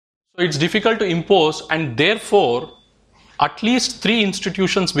It's difficult to impose, and therefore at least three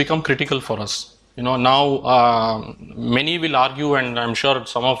institutions become critical for us. Now many will argue, and I'm sure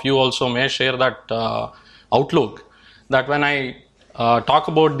some of you also may share that outlook, that when I talk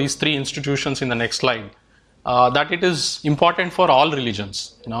about these three institutions in the next slide, that it is important for all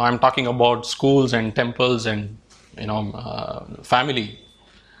religions. I'm talking about schools and temples and family,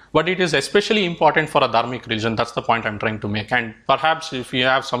 but it is especially important for a dharmic religion. That's the point I'm trying to make. And perhaps if you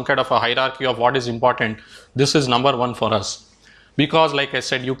have some kind of a hierarchy of what is important, this is number one for us. Because like I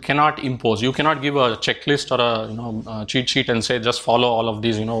said, you cannot impose, you cannot give a checklist or a cheat sheet and say just follow all of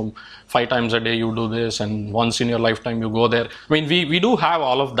these, 5 times a day you do this and once in your lifetime you go there. I mean, we do have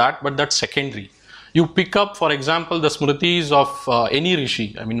all of that, but that's secondary. You pick up, for example, the smritis of any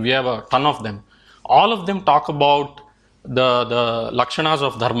rishi. I mean, we have a ton of them. All of them talk about the lakshanas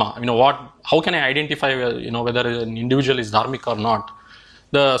of dharma. How can I identify whether an individual is dharmic or not?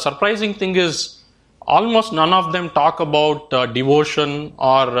 The surprising thing is almost none of them talk about devotion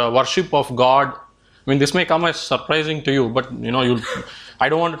or worship of God. I mean, this may come as surprising to you, but I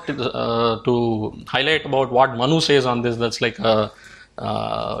don't want to highlight about what Manu says on this. That's like a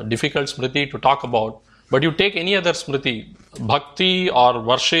difficult smriti to talk about. But you take any other smriti, bhakti or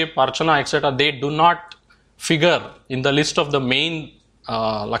worship, archana, etc., they do not figure in the list of the main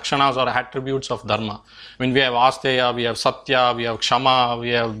lakshanas or attributes of dharma. I mean, we have asteya, we have satya, we have kshama, we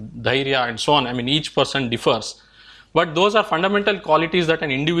have dhairya, and so on. I mean, each person differs, but those are fundamental qualities that an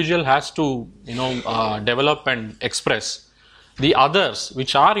individual has to develop and express. The others,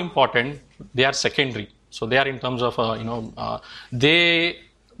 which are important, they are secondary. So they are in terms of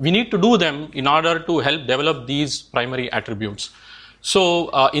we need to do them in order to help develop these primary attributes. So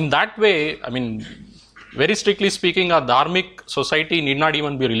in that way, I mean, very strictly speaking, a dharmic society need not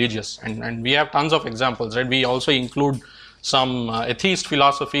even be religious, and we have tons of examples, right? We also include some atheist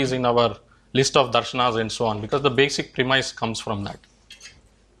philosophies in our list of darshanas and so on, because the basic premise comes from that.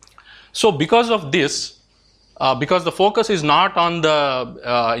 So because of this, because the focus is not on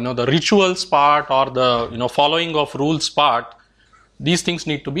the the rituals part or the following of rules part, these things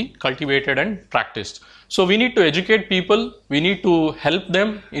need to be cultivated and practiced. So we need to educate people, we need to help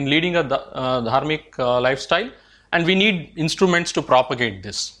them in leading a dharmic lifestyle, and we need instruments to propagate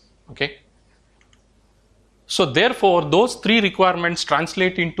this. Okay. So therefore, those three requirements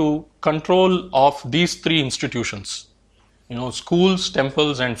translate into control of these three institutions, schools,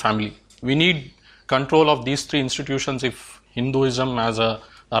 temples, and family. We need control of these three institutions if Hinduism as a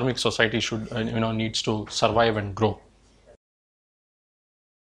dharmic society should, needs to survive and grow.